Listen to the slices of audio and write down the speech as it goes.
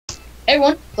Hey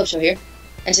everyone, Clip Show here,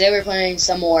 and today we're playing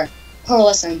some more Pearl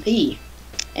SMP,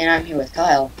 and I'm here with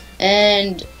Kyle,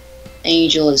 and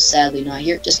Angel is sadly not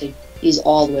here, just kidding, he's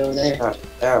all the way over there.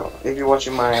 If you're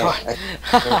watching my,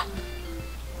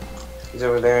 he's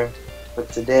over there, but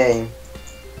today,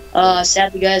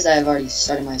 sadly guys, I've already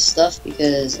started my stuff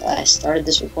because I started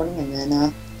this recording and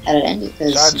then, had it end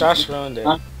because... Josh ruined it.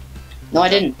 No, I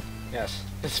didn't. Yes,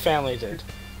 his family did.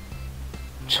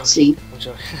 See? I'm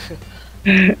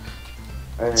joking.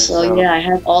 So yeah, I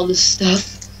have all this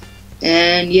stuff,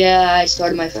 and yeah, I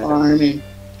started my farm and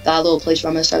got a little place where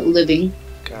I'm gonna start living.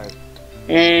 God.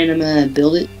 And I'm gonna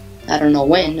build it. I don't know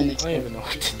when. I don't even know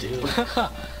what to do.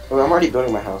 Well, I'm already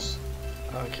building my house.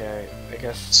 Okay, I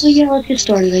guess. So yeah, let's get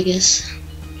started, I guess.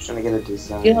 I'm just trying to get a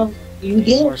design. Yeah, you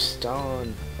get more it.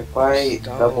 stone. If I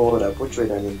double it up, which way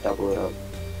do I need to double it up?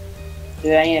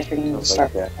 Dude, I need to freaking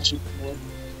start that. catching wood.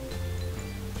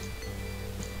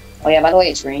 Oh yeah, by the way,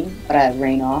 it's raining, but I have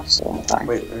rain off, so I'm fine.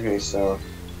 Wait, okay, so...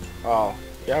 Oh,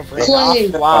 you have rain Play.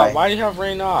 off? Wow, why do you have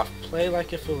rain off? Play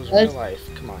like if it was real life.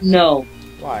 Come on. No.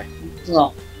 Why?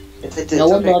 No. It's No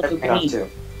one okay, loves the rain off rain. too.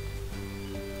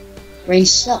 Rain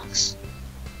sucks.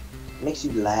 It makes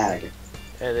you lag. It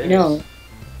is. No.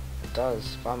 It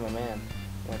does, but I'm a man.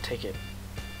 I'm gonna take it.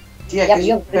 Yeah, because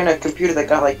you're playing a computer that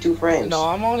got like 2 frames. No,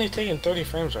 I'm only taking 30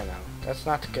 frames right now. That's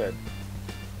not good.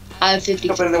 I have 50.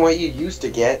 No better than what you used to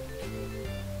get.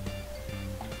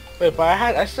 Wait, but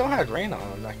I still had rain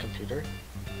on that computer.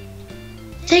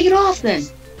 Take it off then.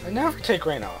 I never take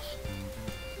rain off.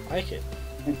 I like it.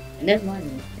 Never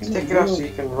mind. Just take it off so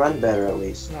you can run better at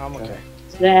least. No, I'm okay.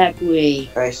 Exactly.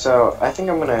 Okay, so I think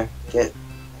I'm gonna get...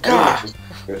 God.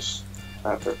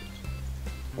 Perfect.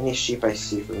 Any sheep I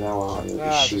see from now on will be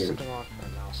There's sheared. something wrong with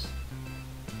my mouse.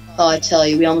 Oh, I tell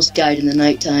you, we almost died in the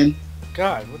nighttime.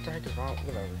 God, what the heck is wrong?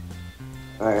 Whatever.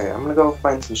 Alright, I'm gonna go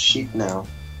find some sheep now.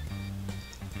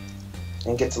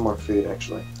 And get some more food,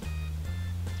 actually.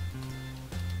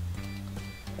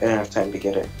 I didn't have time to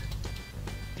get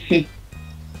it.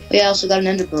 Yeah, I also got an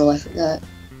ender pearl, I forgot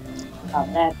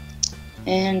about that.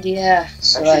 And yeah,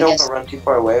 so Actually, I don't guess... run too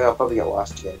far away, I'll probably get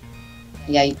lost again.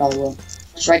 Yeah, you probably will.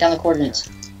 Just write down the coordinates.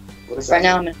 What is Right that?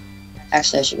 now, I'm gonna...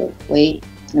 Actually, I should go... Wait.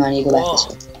 No, I need to go back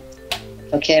this way.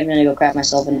 Okay, I'm gonna go craft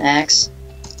myself an axe.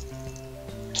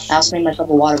 I also made myself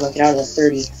a water bucket out of the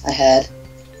 30 I had.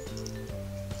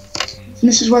 And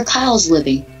this is where Kyle's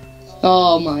living.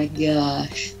 Oh my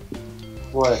gosh.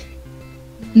 What?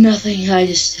 Nothing, I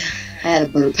had a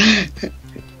burp.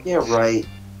 Yeah, right.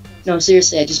 No,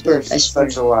 seriously, I just burped. I swear.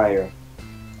 Such a liar.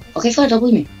 Okay, fine, don't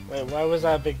believe me. Wait, why was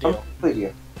that a big deal? I'll believe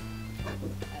you.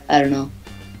 I don't know.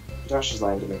 Josh is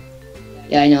lying to me.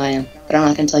 Yeah, I know I am. But I'm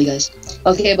not gonna tell you guys.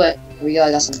 Okay, but here we go, I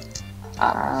got some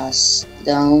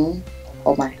stone.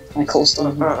 Oh my coal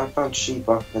stone. I found sheep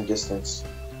off in the distance.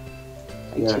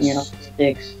 Yes. You know,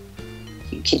 sticks.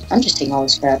 You kid, I'm just taking all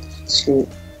this crap. Screw it.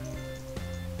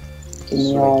 Give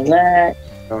me all that.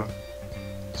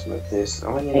 Some of this.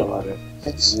 I'm gonna need a lot of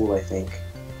wool, I think.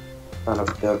 I'm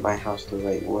gonna build my house the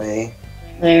right way.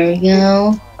 There we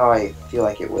go. Oh, I feel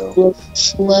like it will. Look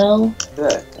slow.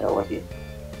 Good. Yeah, lucky.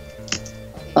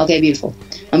 Okay, beautiful.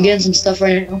 I'm getting some stuff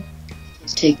right now.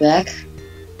 Let's take back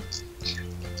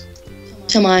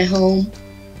to my home.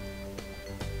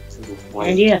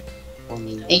 And yeah.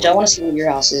 Angel, I want to see what your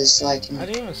house is so I can... I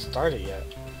didn't even start it yet.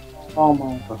 Oh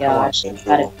my gosh.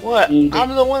 What?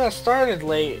 I'm the one that started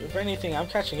late. If anything, I'm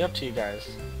catching up to you guys.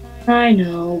 I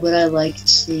know, but I like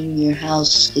seeing your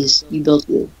house because you built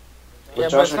good. Yeah,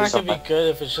 but it's not gonna be good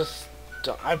if it's just...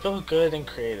 I build good and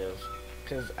creative.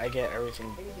 Because I get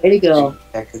everything. There you go.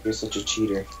 Because you're such a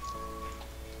cheater.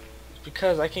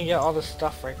 Because I can get all the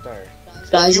stuff right there.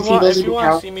 Guys, if you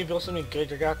want to see me build something good,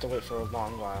 you're gonna have to wait for a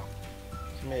long while.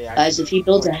 Guys, if he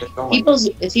builds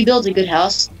a good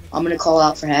house, I'm gonna call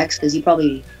out for hacks because he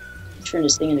probably turned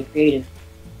his thing into creative.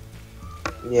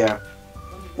 Yeah.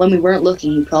 When we weren't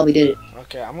looking, he probably did it.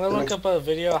 Okay, I'm gonna look up a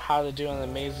video how to do an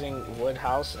amazing wood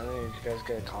house, and then you guys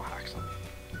gonna call hacks on me.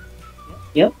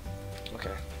 Yep.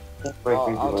 Okay.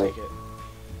 I'll take it.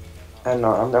 I don't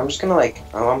know. I'm just gonna like.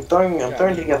 I'm throwing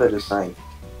together this thing.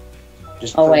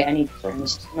 Just. Oh wait, I need. I'm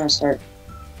gonna start.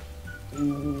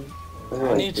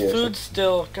 I need food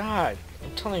still. God,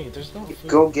 I'm telling you, there's no food.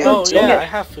 Go get. Oh yeah, I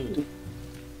have food.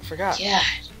 I forgot. Yeah.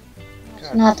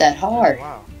 It's not that hard.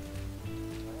 Wow.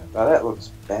 Wow, that looks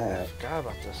bad. I forgot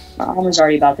about this. My armor's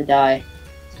already about to die.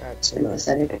 God, it's pretty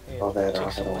pathetic. All that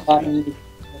off.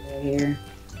 Here.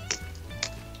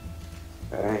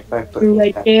 Alright, if I put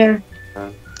right there.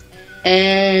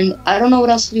 And I don't know what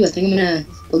else to do. I think I'm gonna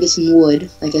go get some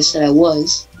wood, like I said I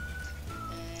was.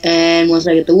 And once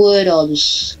I get the wood, I'll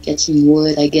just get some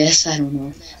wood, I guess. I don't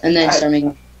know. And then start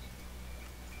making...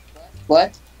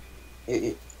 What?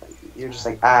 You're just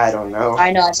like, I don't know.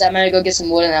 I know. I said I'm gonna go get some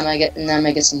wood, and I'm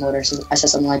gonna get some wood, or I said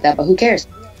something like that. But who cares?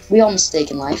 We all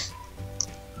mistake in life.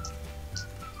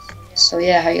 So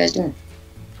yeah, how you guys doing?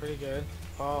 Pretty good.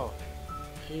 Oh,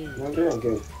 hey. I'm doing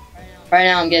good. Right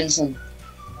now, I'm getting some.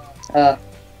 What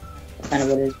kind of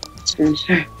wood is it? Spruce.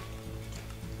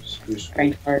 Spruce.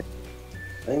 Pine part.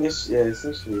 I think it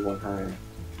seems to be one higher.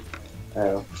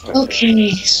 Oh.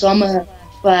 Okay, so I'm gonna.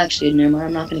 Well, actually, never mind.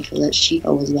 I'm not gonna kill that sheep. I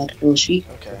was about to kill a sheep.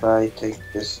 Okay. If I take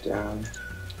this down.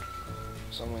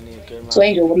 So I'm gonna need a good amount. So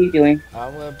Angel, what are you doing?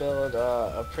 I'm gonna build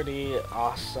a pretty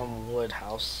awesome wood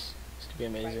house. It's gonna be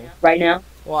amazing. Right now?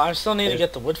 Well, I still need to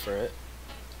get the wood for it.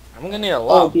 I'm gonna need a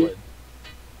lot of wood.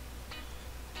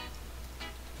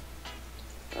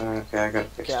 Okay, I gotta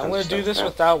fix Okay, I'm gonna do this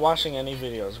without watching any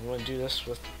videos. I'm gonna do this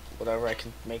with whatever I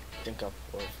can think up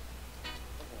of.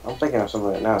 I'm thinking of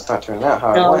something right now. It's not turning out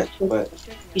how I want, but...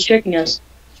 He's tricking us.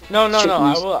 No,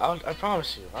 I will. I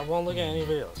promise you. I won't look at any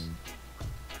videos.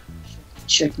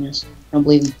 He's tricking us. I don't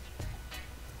believe him.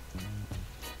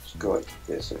 Just go like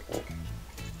this, I think.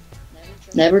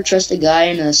 Never trust a guy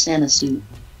in a Santa suit.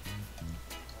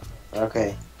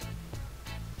 Okay.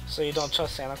 So you don't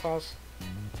trust Santa Claus?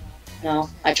 No,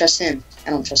 I trust him. I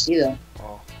don't trust you, though.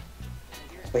 Oh.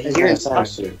 But he's in a Santa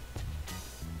suit.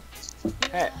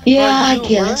 Hey, yeah, I you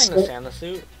guess. were in a Santa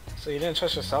suit, so you didn't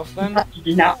trust yourself then?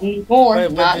 Not anymore. Wait,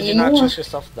 but not did you anymore. not trust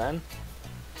yourself then?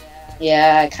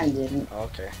 Yeah, I kind of didn't. Oh,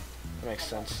 okay. That makes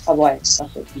sense. Oh, why I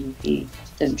sucked at PvP.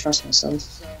 Didn't trust myself.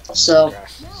 So,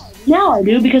 Grass. now I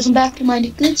do because I'm back to my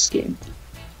good skin.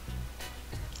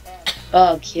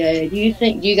 Okay, do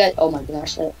you guys... Oh my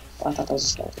gosh, I thought that was a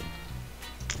skeleton.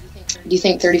 Do you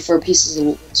think 34 pieces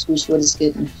of spruce wood is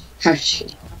good?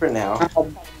 For now.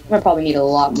 I'm gonna probably need a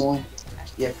lot more.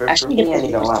 Yeah, for me, I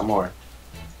need a lot more.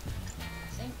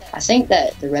 I think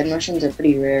that the red mushrooms are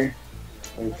pretty rare.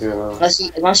 Go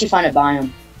Unless you find a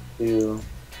biome. do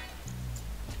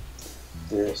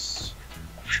this.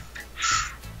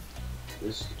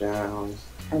 This down.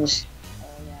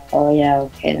 Oh yeah,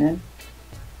 okay then.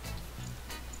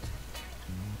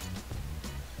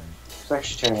 It's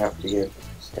actually turning out pretty good.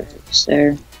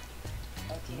 There.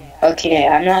 Okay,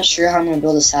 I'm not sure how I'm gonna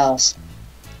build this house.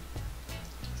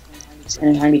 It's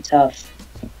gonna be tough.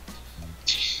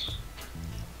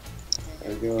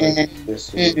 There we go, like this.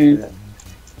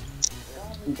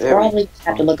 Probably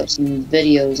have to look up some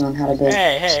videos on how to build.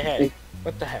 Hey!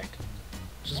 What the heck?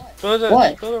 Just build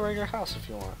a regular house if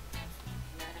you want.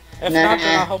 If not,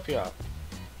 then I'll help you out.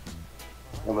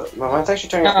 Well, but mine's actually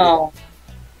turning out pretty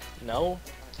good. No.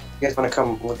 You guys want to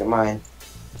come look at mine?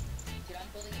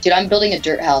 Dude, I'm building a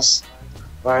dirt house.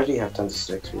 Well, I already have tons of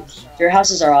sticks. Oops. Dirt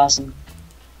houses are awesome.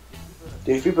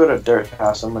 Dude, if you build a dirt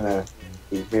house, I'm gonna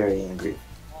be very angry.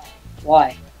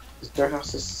 Why? These dirt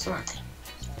houses suck.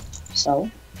 So,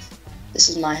 this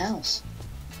is my house.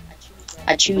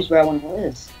 I choose where I want to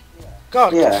live.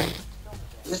 God. Yeah.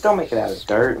 Just don't make it out of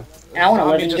dirt. And I want to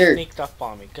live in just dirt. Sneaked up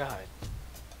on me, God.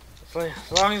 It's like,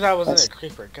 as long as I wasn't a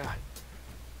creeper, God.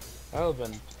 That would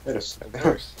have been the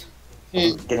worst.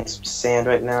 I'm getting some sand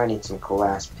right now. I need some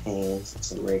glass panes and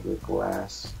some regular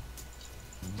glass.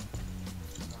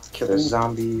 Kill the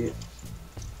zombie.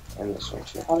 And this one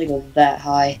too. Probably go that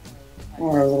high.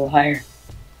 Or a little higher.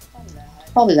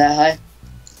 Probably that high.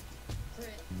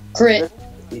 Crit.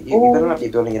 You better not be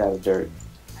building it out of dirt.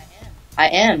 I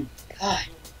am. God.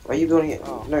 Why are you building it?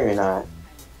 No, you're not.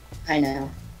 I know.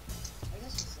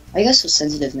 I guess so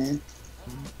sensitive, man.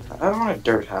 I don't want a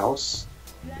dirt house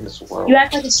in this world. You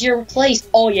act like it's your place.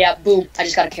 Oh yeah, boom. I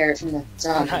just got a carrot from the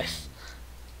zombie. Nice.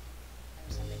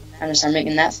 I'm gonna start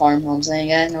making that farm, know what I'm saying,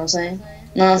 guys? Know what I'm saying?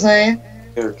 Know what I'm saying?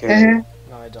 Okay.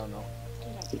 No, I don't know.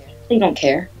 You don't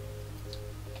care.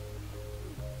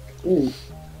 Ooh.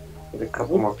 Get a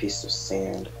couple more pieces of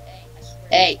sand.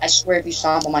 Hey, I swear if you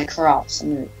stomp on my crops,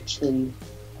 I'm gonna kill you.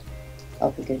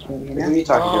 Okay, good. Over here Who now. are you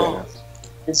talking to right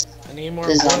now? I need more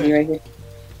This zombie wood. right here.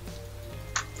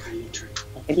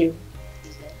 Thank you.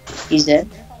 He's dead.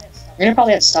 We're gonna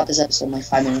probably have to stop this episode in like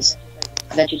 5 minutes.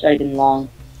 I bet you it's already been long.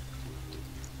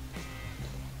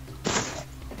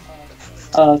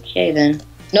 Okay then.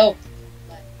 No!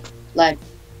 Lag.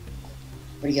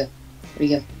 Where'd he go? Where'd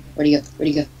he go? Where'd he go? Where'd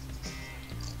he go?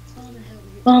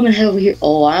 Oh, I'm gonna head over here.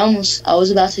 Oh, I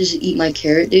was about to just eat my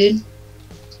carrot, dude.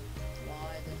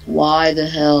 Why the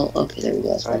hell? Okay, there we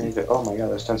go. I need to, oh my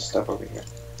god, there's tons of stuff over here.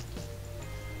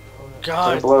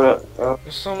 God. Don't blow it up.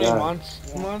 There's so many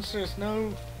monsters.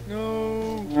 No.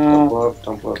 Don't blow up.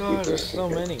 God, there's so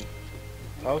many.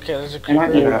 Okay, there's a I'm not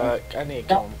creeper. here. I need to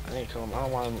kill him. I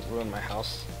don't want to ruin my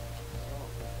house.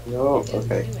 No,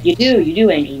 okay. You do,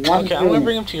 Angel. You want Okay, to I'm gonna ruin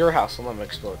bring it. him to your house and let him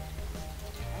explode.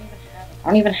 I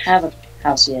don't even have a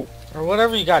house yet. Or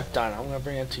whatever you got done, I'm gonna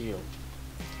bring it to you.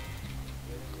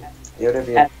 Yeah,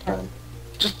 whatever you've done.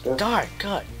 Just die,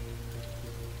 cut.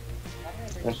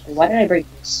 Why did I break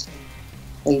this?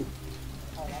 Wait.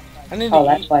 I need Oh, to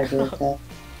that's eat. why I broke that.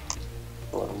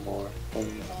 A little more.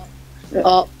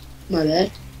 Oh, my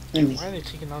bad. Anyway. Why are they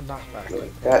taking out knockback?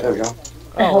 Yeah, there we go.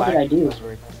 What the hell did I do? That's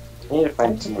weird. I need to How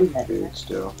find did some you more do that? food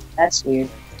still. That's weird.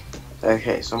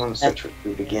 Okay, so I'm gonna search for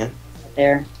food again.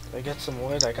 There. I got some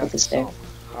wood, I got Look the at there. salt.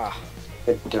 Ah,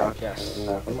 Good dog. Yes.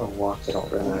 Enough. I'm gonna walk so I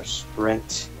don't run out of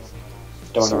sprint.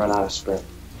 Don't want to run out of sprint.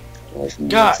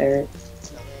 God. Hey,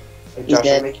 He's Josh, I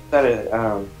dead. make that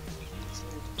a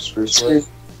spruce wood.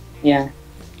 Yeah.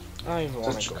 I don't even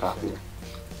want Such to a go. copy.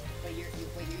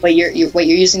 Wait, you're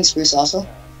using spruce also?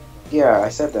 Yeah, I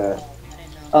said that.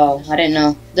 Oh, I didn't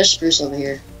know. There's spruce over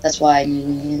here. That's why I'm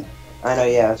using it. I know.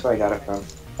 Yeah, that's where I got it from.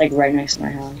 Like right next to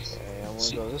my house. Okay, I'm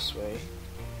gonna go this way.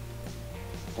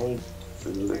 I need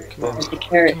food. Come on. There's the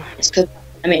carrot. It's cooked.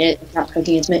 I mean, it's not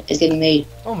cooking. It's getting made.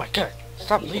 Oh my god,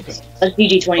 stop leaving. Let's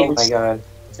GG20 Oh my this. god.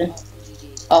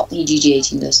 Oh, he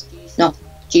GG18 this. No,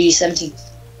 GG17.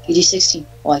 GG16.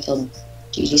 Oh, I killed him.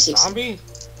 GG16. Zombie?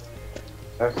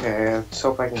 Okay, let's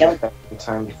hope I can Yep. get back in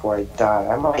time before I die.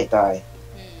 I might die.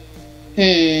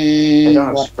 I don't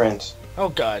have What? sprint. Oh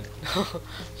god.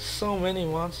 So many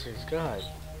monsters, god.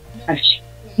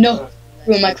 No,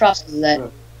 ruined my crops because of that.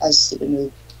 That was a stupid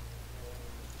move.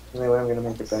 Anyway, I'm gonna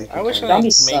make it back. I wish I in could time.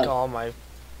 Zombies make suck. all my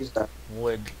He's done.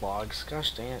 wood logs.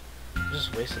 Gosh dang it. I'm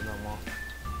just wasting them all.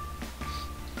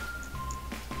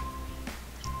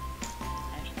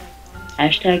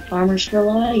 Hashtag farmers for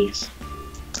life.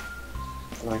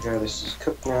 Oh my god, this is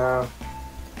cooked now.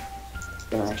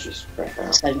 Gonna actually spread out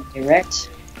It's like direct.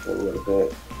 a little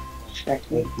bit. Direct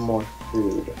me. Make more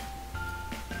food.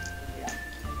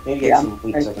 Need to get Yeah, some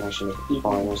wheat so I can actually make a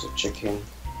farm. There's a chicken.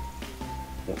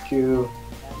 Thank you.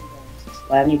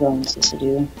 Do I have any bonuses to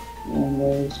do?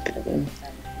 Whatever.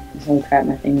 Holy crap,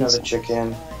 my thing is Another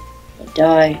chicken.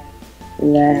 die.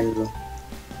 Do that. Two.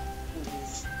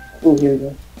 Oh, here we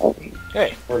go. Oh, here.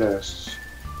 Hey, What else?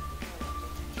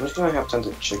 I'm just gonna have tons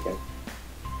of chicken.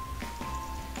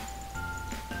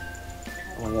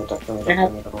 Oh yeah,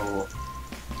 definitely. Oh.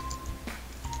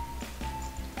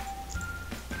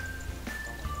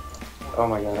 Oh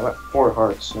my god, I'm at 4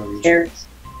 hearts, no reason. Carrots.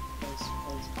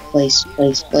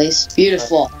 Place.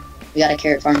 Beautiful. We got a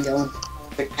carrot farm going.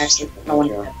 Actually, I want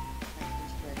to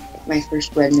get my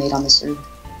first bread made on the server.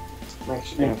 I'm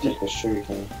actually gonna take the sugar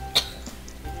cane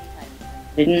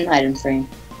Hidden item frame.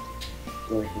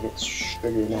 so I can get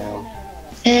sugar now.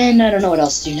 And I don't know what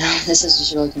else to do now. This is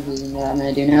just really confusing what I'm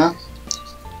gonna do now.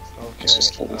 okay. Let's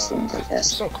just kill these things like I'm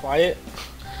this. so quiet.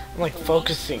 I'm like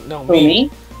focusing. No, Who, me. me?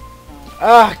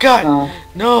 Ah, god! Oh,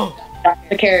 No! got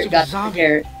the carrot, Stupid got the zombie.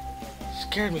 carrot.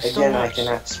 Scared me so Again, I much.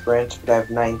 cannot sprint, but I have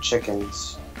 9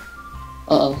 chickens.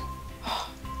 Uh-oh.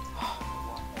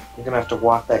 I'm gonna have to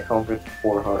walk back home for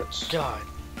 4 hearts. God.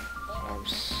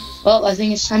 Well, I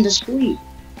think it's time to sleep.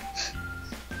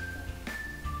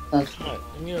 Okay. God,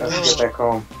 I need I have to to get back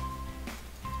home.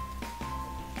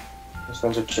 There's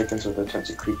tons of chickens with tons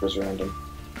of creepers around them.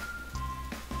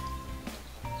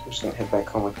 So I'm just gonna head back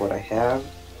home with what I have.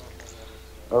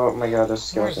 Oh my god,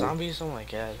 there's a more skeleton. zombies? Oh my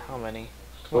god, how many?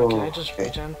 Come on, can I just okay.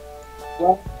 regen?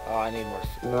 What? Oh, I need more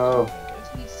food. No.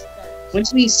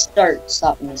 Once we start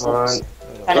stopping this, Come on. it's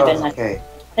kind of been Oh, like, okay.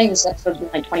 I think this episode's been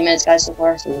like 20 minutes, guys, so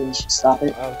far, so we should stop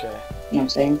it. Okay. You know what I'm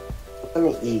saying? Let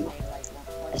me eat.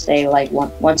 I say like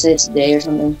once it's a day or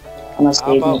something, unless How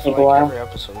days may about for take a like while. every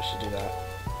episode we should do that?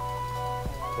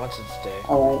 Once it's day.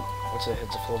 Alright. Once it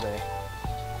hits a full day.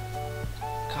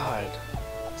 God.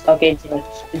 Okay,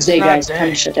 it's day, not guys. day. Time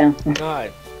to shut down.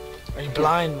 God. Are you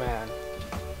blind, man?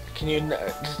 Can you...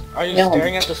 Are you No.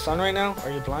 staring at the sun right now? Are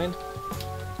you blind?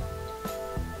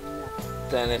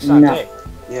 Then it's not No. day.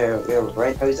 Yeah,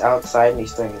 right. I was outside and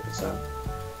he's staring at the sun.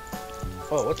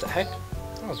 Oh, what the heck?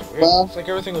 That was weird. Well- It's like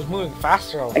everything was moving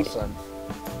faster all of a sudden.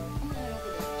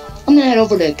 I'm gonna head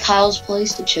over to Kyle's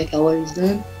place to check out what he's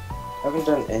doing. I haven't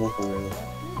done anything really.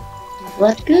 Well,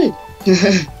 that's good.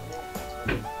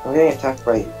 I'm getting attacked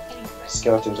by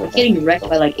skeletons right now. Getting wrecked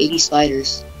by like 80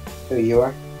 spiders. Who, you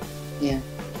are? Yeah.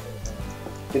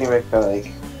 Getting wrecked by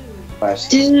like 5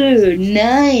 skeletons. Dude,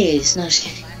 nice. No, just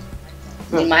kidding.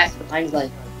 I mean, mine's like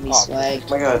me Oh, swag. Oh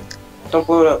my god. Don't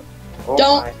blow it up. Oh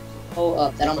Don't. my. Oh,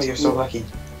 up. That Oh, almost you're blew so up. lucky.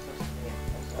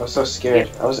 I was so scared.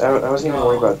 I wasn't even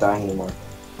worried about dying anymore.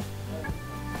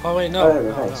 Oh wait, no. Oh,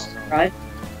 No, nice. no, no. Right?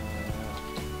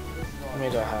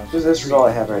 many do I have? This is all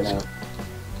I have right now.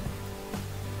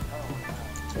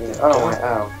 Oh my,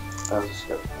 ow. That was just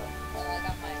good.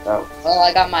 Oh. Well,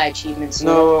 I got my achievements.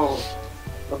 No!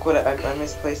 Look what I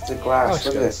misplaced the glass.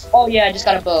 Look at this. Oh yeah, I just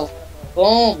got a bow.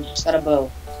 Boom, just got a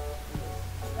bow.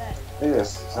 Look at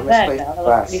this. I Not bad, misplaced Kyle.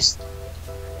 glass.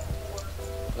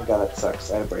 Oh god, that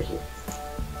sucks. I had to break it.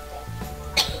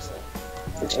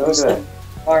 Look at that.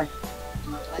 Or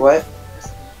What?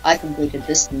 I completed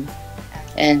this thing,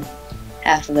 and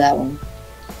half of that one.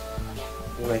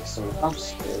 Make some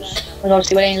stairs. We're gonna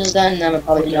see what Angel's done, and then we'll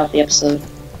probably end off the episode.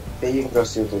 Yeah, you can go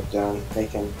see what they've done. They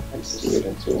can. Let's see what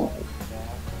it's doing.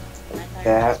 Like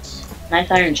that.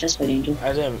 Nice iron chestplate, Angel.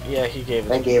 I didn't. Yeah, he gave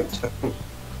it. I gave it to him.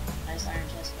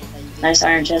 Nice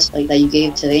iron chestplate that you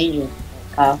gave to the Angel,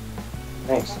 Kyle.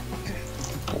 Thanks.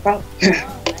 No problem.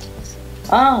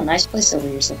 Oh, nice place over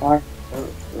here so far.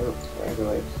 I could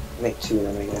like make 2 of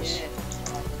them, I guess.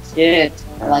 Dude,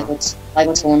 I like what's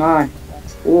going on.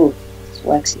 Ooh, it's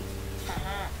Lexi.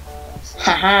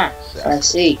 Haha. Let's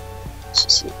see.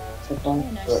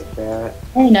 Like that.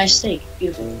 Hey, nice steak.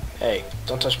 Beautiful. Hey,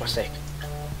 don't touch my steak.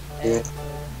 Yeah.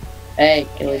 Hey,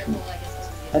 get away from me.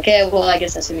 Okay, well, I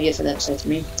guess that's gonna be it for the episode for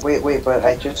me. Wait, but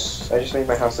I just made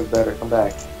my house look better. Come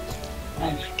back.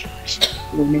 Oh my gosh.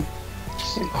 Woman.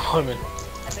 Woman.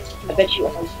 I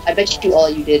bet you all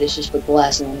you did is just put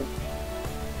glass on it.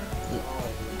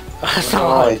 That's No, not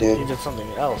all I did. You did something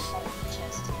else.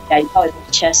 Yeah, you probably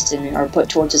put chests in it or put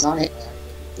torches on it.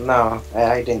 No,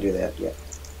 I didn't do that yet.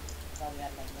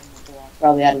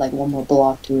 Probably added like one more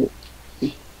block to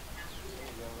it.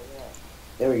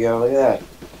 There we go. Look at that.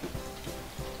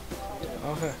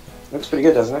 Okay. Looks pretty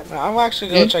good, doesn't it? I'm actually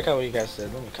gonna check out what you guys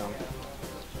did. Let me come.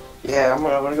 Yeah, I'm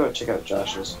gonna go check out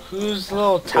Josh's. Whose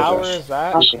little tower Josh. is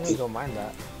that? Josh. Let me go mine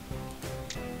that.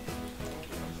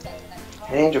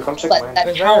 Hey, Angel, come check But mine. that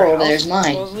Is tower your over house, there is mine.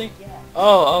 supposedly?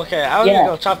 Oh, okay. I was Yeah. gonna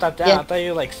go chop that down. Yeah. I thought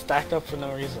you like stacked up for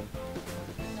no reason.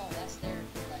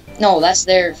 No, that's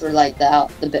there for like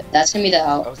that's gonna be the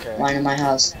Okay. outline of my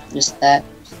house. Just that.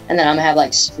 And then I'm gonna have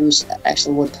like spruce,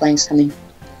 actual wood planks coming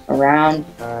around.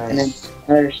 And then Nice.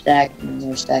 another stack, and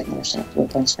another stack, another stack, wood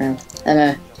planks around.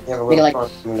 And You have a make little like farm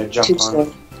I'm gonna jump 2 on.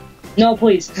 story. No,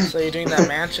 please. So you're doing that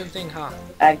mansion thing, huh?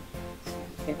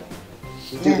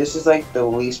 Dude, this is like the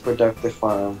least productive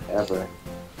farm ever.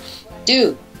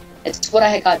 Dude, it's what I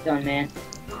had got done, man.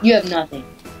 You have nothing.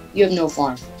 You have no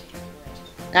farm.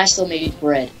 And I still made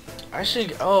bread. I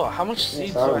should. Oh, how much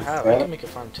seeds do I have? I can make a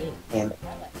farm too. And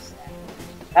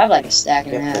I have like a stack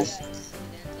and a half.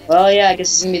 Well, yeah, I guess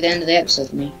it's gonna be the end of the episode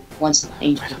for me. Once the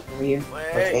Angel gets over here. once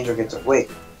Wait. Angel gets up. Wait,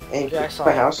 Angel, Yeah, I saw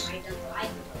my it. house?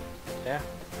 Yeah.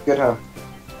 Good, huh?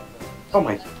 Oh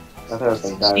my. I thought I was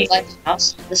gonna Do you die. like the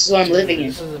house? This is what I'm living in.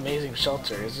 This is amazing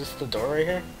shelter. Is this the door right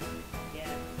here?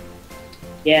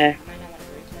 Yeah.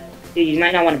 Dude, you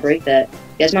might not want to break that. You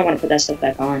guys might want to put that stuff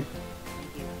back on.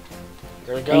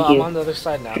 There we go. Thank I'm you. on the other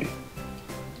side now.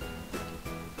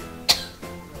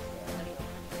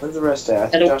 Where's the rest at? I I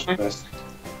think don't Josh want- missed.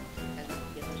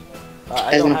 I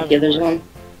Guys don't want to have give any this more. one?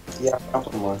 Yeah, I'll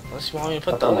put more. Unless you want me to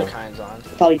put the other kinds on.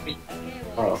 Probably.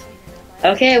 Oh.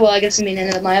 Okay, well, I guess it's gonna be the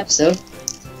end of my episode.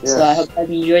 Yeah. So I hope you guys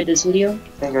enjoyed this video.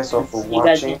 Thank you guys all for See you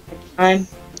guys watching. next time.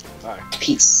 Bye.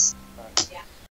 Peace.